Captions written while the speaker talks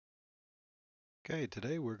Okay,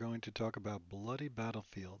 today we're going to talk about bloody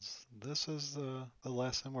battlefields. This is the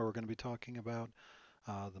lesson where we're going to be talking about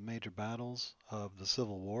the major battles of the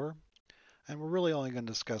Civil War, and we're really only going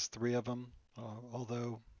to discuss three of them.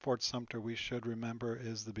 Although Fort Sumter, we should remember,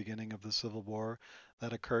 is the beginning of the Civil War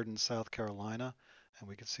that occurred in South Carolina, and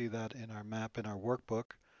we can see that in our map in our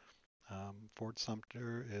workbook. Fort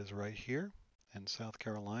Sumter is right here in South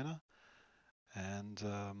Carolina, and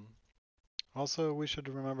also we should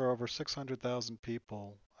remember over 600,000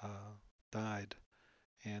 people died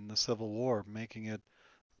in the Civil War, making it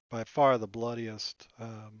by far the bloodiest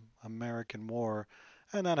American war.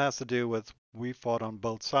 And that has to do with we fought on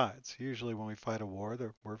both sides. Usually, when we fight a war,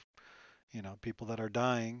 there were people that are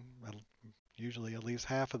dying. Usually, at least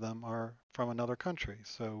half of them are from another country,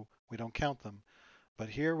 so we don't count them. But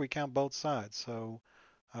here we count both sides. So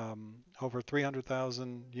over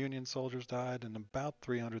 300,000 Union soldiers died, and about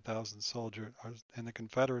 300,000 soldiers in the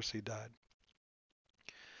Confederacy died.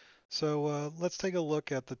 So let's take a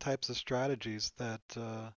look at the types of strategies that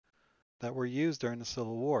were used during the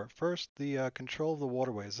Civil War. First, the control of the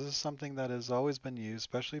waterways. This is something that has always been used,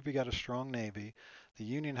 especially if you got a strong navy. The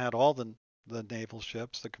Union had all the naval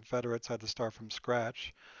ships. The Confederates had to start from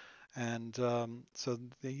scratch, and so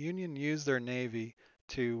the Union used their navy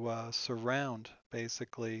to surround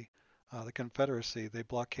basically the Confederacy. They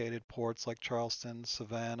blockaded ports like Charleston,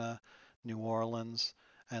 Savannah, New Orleans,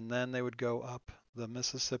 and then they would go up the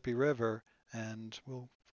Mississippi River, and we'll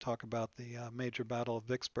talk about the major battle of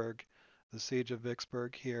Vicksburg, the siege of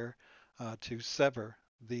Vicksburg here, to sever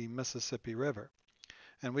the Mississippi River.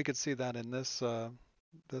 And we could see that in this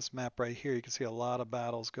map right here. You can see a lot of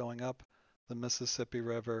battles going up the Mississippi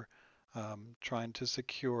River, trying to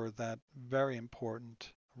secure that very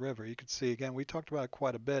important river. You can see again, we talked about it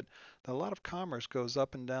quite a bit, that a lot of commerce goes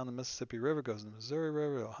up and down the Mississippi River, goes in the Missouri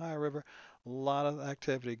River, the Ohio River, a lot of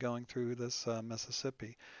activity going through this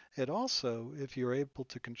Mississippi. It also, if you're able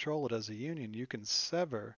to control it as a union, you can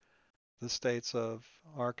sever the states of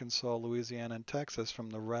Arkansas, Louisiana, and Texas from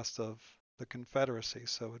the rest of the Confederacy.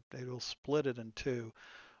 So it will split it in two,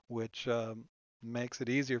 which makes it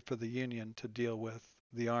easier for the Union to deal with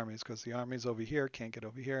the armies because the armies over here can't get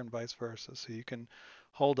over here and vice versa. So you can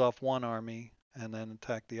hold off one army and then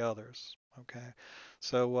attack the others. Okay,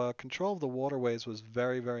 so control of the waterways was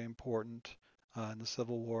very, very important in the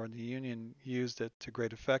Civil War, and the Union used it to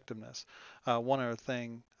great effectiveness. One other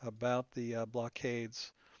thing about the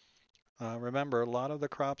blockades. Remember, a lot of the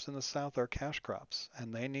crops in the South are cash crops,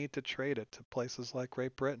 and they need to trade it to places like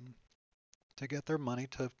Great Britain to get their money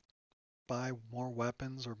to buy more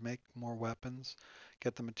weapons or make more weapons,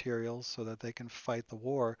 get the materials so that they can fight the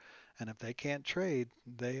war. And if they can't trade,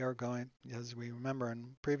 they are going, as we remember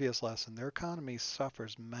in previous lesson, their economy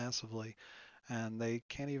suffers massively and they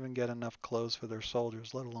can't even get enough clothes for their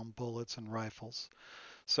soldiers, let alone bullets and rifles.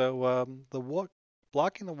 So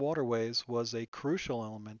blocking the waterways was a crucial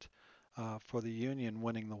element for the Union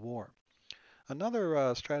winning the war.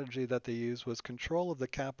 Another strategy that they used was control of the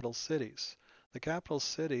capital cities. The capital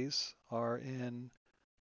cities are in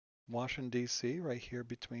Washington, D.C., right here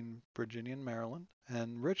between Virginia and Maryland,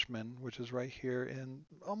 and Richmond, which is right here in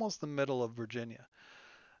almost the middle of Virginia.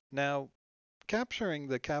 Now, capturing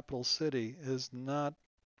the capital city is not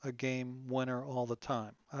a game winner all the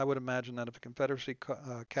time. I would imagine that if the Confederacy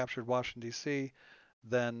captured Washington, D.C.,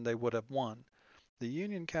 then they would have won. The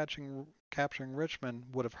Union capturing Richmond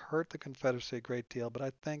would have hurt the Confederacy a great deal, but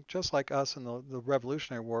I think just like us in the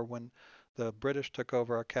Revolutionary War, when the British took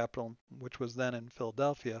over our capital, which was then in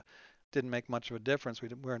Philadelphia, didn't make much of a difference. We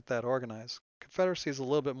weren't that organized. Confederacy is a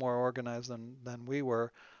little bit more organized than we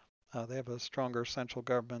were. They have a stronger central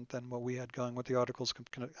government than what we had going with the Articles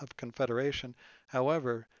of Confederation.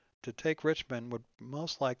 However, to take Richmond would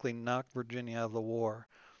most likely knock Virginia out of the war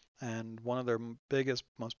and one of their biggest,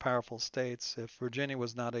 most powerful states. If Virginia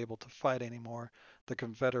was not able to fight anymore, the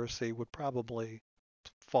Confederacy would probably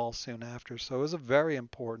fall soon after. So it was a very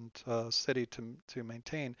important city to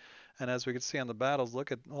maintain. And as we could see on the battles,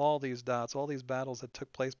 look at all these dots, all these battles that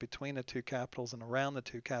took place between the two capitals and around the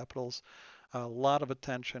two capitals. A lot of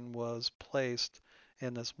attention was placed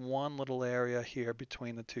in this one little area here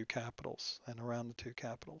between the two capitals and around the two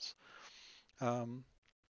capitals. Um,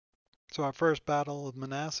 so our first battle of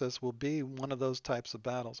Manassas will be one of those types of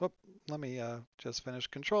battles. Oh, let me just finish.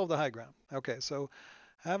 Control of the high ground. Okay, so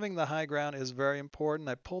having the high ground is very important.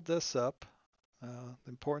 I pulled this up, the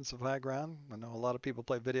importance of high ground. I know a lot of people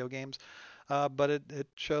play video games, but it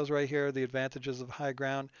shows right here the advantages of high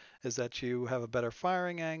ground is that you have a better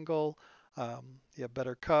firing angle, you have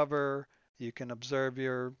better cover, you can observe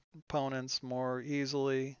your opponents more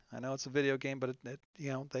easily. I know it's a video game, but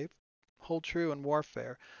they hold true in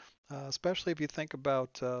warfare. especially if you think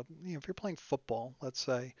about, if you're playing football, let's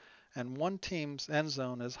say, and one team's end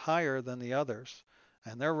zone is higher than the others,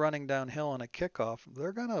 and they're running downhill on a kickoff,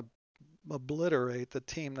 they're going to obliterate the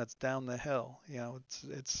team that's down the hill.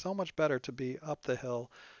 It's so much better to be up the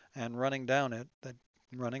hill and running down it than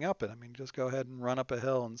running up it. I mean, just go ahead and run up a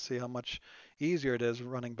hill and see how much easier it is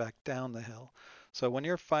running back down the hill. So when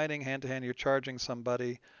you're fighting hand to hand, you're charging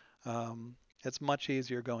somebody, it's much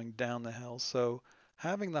easier going down the hill. So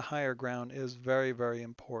having the higher ground is very, very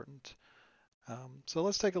important. So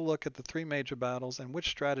let's take a look at the three major battles and which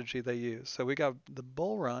strategy they use. So we got the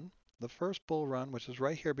Bull Run, the first Bull Run, which is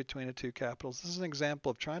right here between the two capitals. This is an example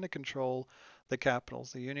of trying to control the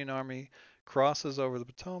capitals. The Union Army crosses over the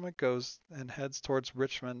Potomac, goes and heads towards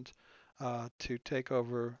Richmond to take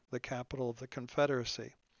over the capital of the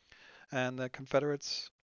Confederacy. And the Confederates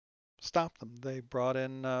stopped them. They brought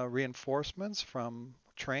in reinforcements from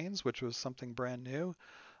trains, which was something brand new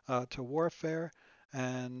to warfare.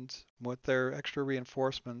 And with their extra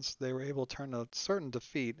reinforcements, they were able to turn a certain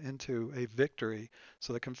defeat into a victory.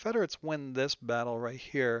 So the Confederates win this battle right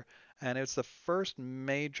here, and it's the first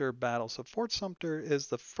major battle. So Fort Sumter is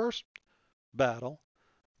the first battle,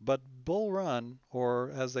 but Bull Run,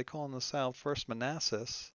 or as they call in the South, First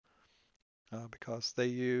Manassas, because they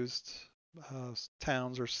used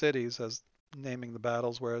towns or cities as naming the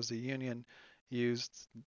battles, whereas the Union used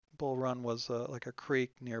Bull Run was like a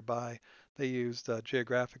creek nearby. They used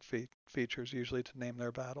geographic features usually to name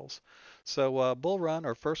their battles. So Bull Run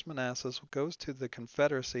or First Manassas goes to the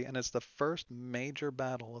Confederacy, and it's the first major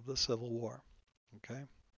battle of the Civil War. Okay.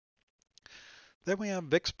 Then we have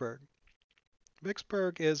Vicksburg.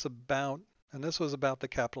 Vicksburg is about, and this was about the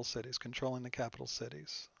capital cities, controlling the capital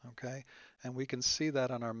cities. Okay, and we can see that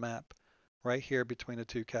on our map right here between the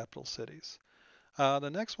two capital cities. The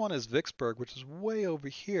next one is Vicksburg, which is way over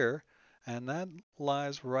here, and that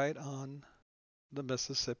lies right on the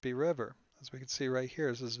Mississippi River. As we can see right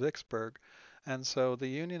here, this is Vicksburg. And so the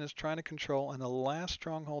Union is trying to control, and the last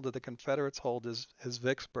stronghold that the Confederates hold is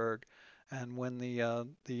Vicksburg. And when the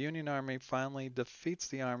Union Army finally defeats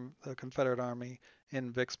the Confederate Army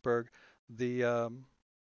in Vicksburg, the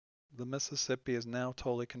Mississippi is now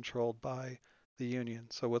totally controlled by the Union.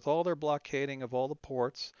 So with all their blockading of all the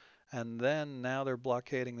ports, and then now they're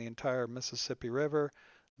blockading the entire Mississippi River.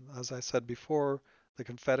 As I said before, the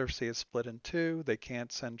Confederacy is split in two. They can't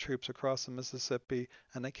send troops across the Mississippi,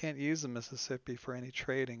 and they can't use the Mississippi for any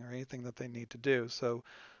trading or anything that they need to do. So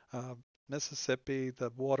Mississippi, the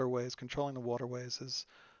waterways, controlling the waterways is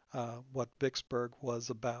what Vicksburg was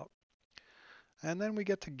about. And then we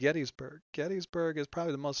get to Gettysburg. Gettysburg is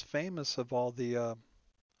probably the most famous of all the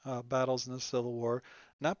battles in the Civil War,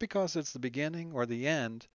 not because it's the beginning or the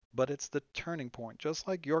end, but it's the turning point. Just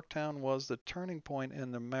like Yorktown was the turning point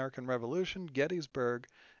in the American Revolution, Gettysburg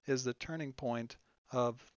is the turning point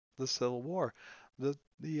of the Civil War.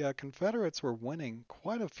 The Confederates were winning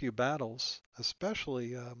quite a few battles,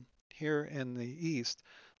 especially here in the East.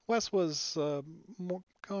 West was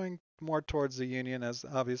going more towards the Union, as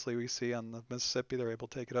obviously we see on the Mississippi, they're able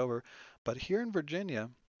to take it over. But here in Virginia,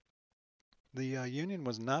 the Union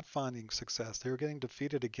was not finding success. They were getting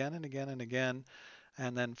defeated again and again and again.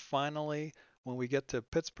 And then finally, when we get to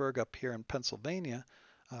Pittsburgh up here in Pennsylvania,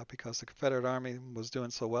 because the Confederate Army was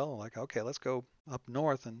doing so well, like, okay, let's go up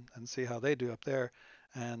north and see how they do up there.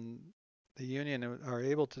 And the Union are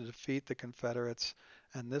able to defeat the Confederates,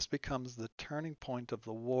 and this becomes the turning point of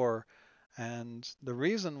the war. And the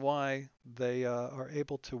reason why they are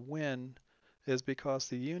able to win is because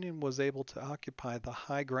the Union was able to occupy the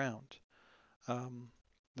high ground.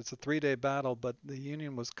 It's a 3-day battle, but the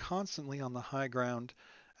Union was constantly on the high ground,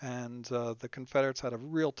 and the Confederates had a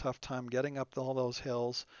real tough time getting up all those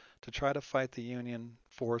hills to try to fight the Union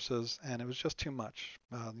forces, and it was just too much.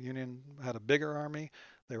 The Union had a bigger army,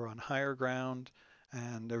 they were on higher ground,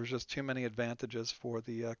 and there was just too many advantages for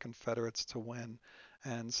the Confederates to win.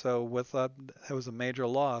 And so with that, it was a major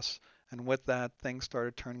loss, and with that, things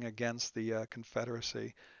started turning against the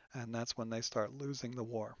Confederacy, and that's when they start losing the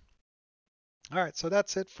war. All right, so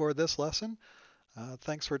that's it for this lesson.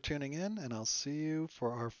 Thanks for tuning in, and I'll see you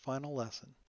for our final lesson.